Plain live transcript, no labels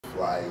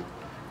Flight.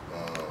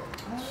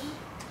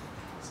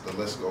 The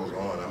list goes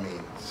on. I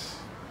mean,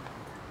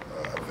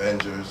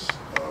 Avengers,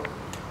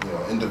 you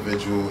know,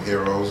 individual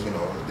heroes, you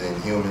know, the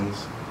Inhumans.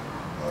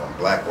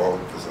 Black Bolt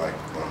is like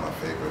one of my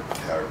favorite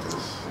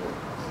characters.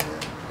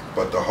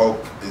 But the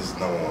Hulk is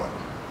 #1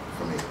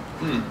 for me.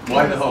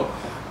 Why the Hulk?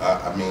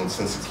 I mean,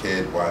 since a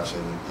kid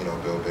watching, you know,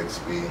 Bill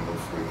Bixby and Lou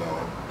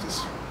Ferrigno,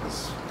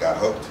 just got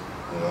hooked,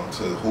 you know,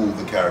 to who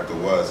the character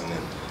was, and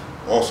then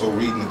also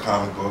reading the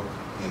comic book,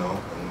 you know,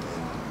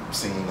 and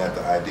seeing that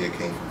the idea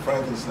came from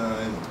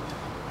Frankenstein, and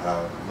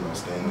how, you know,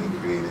 Stan Lee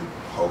created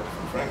Hulk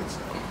from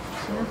Frankenstein.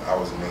 So I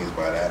was amazed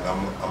by that, and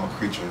I'm a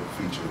creature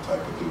feature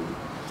type of dude.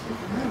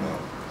 And,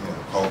 you know,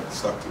 Hulk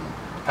stuck to me.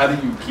 How do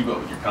you keep up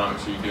with your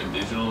comics? Are you doing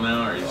digital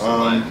now, or are you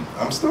still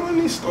I'm still in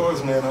these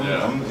stores, man.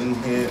 I'm in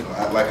here.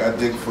 I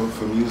dig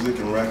for music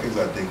and records.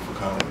 I dig for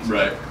comics.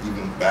 Right.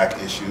 Even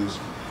back issues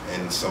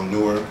and some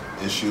newer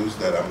issues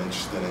that I'm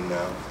interested in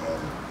now.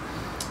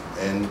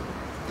 And,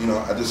 you know,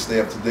 I just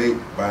stay up to date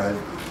by,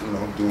 you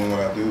know, doing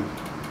what I do.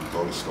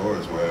 Go to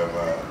stores wherever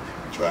I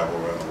travel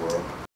around the world.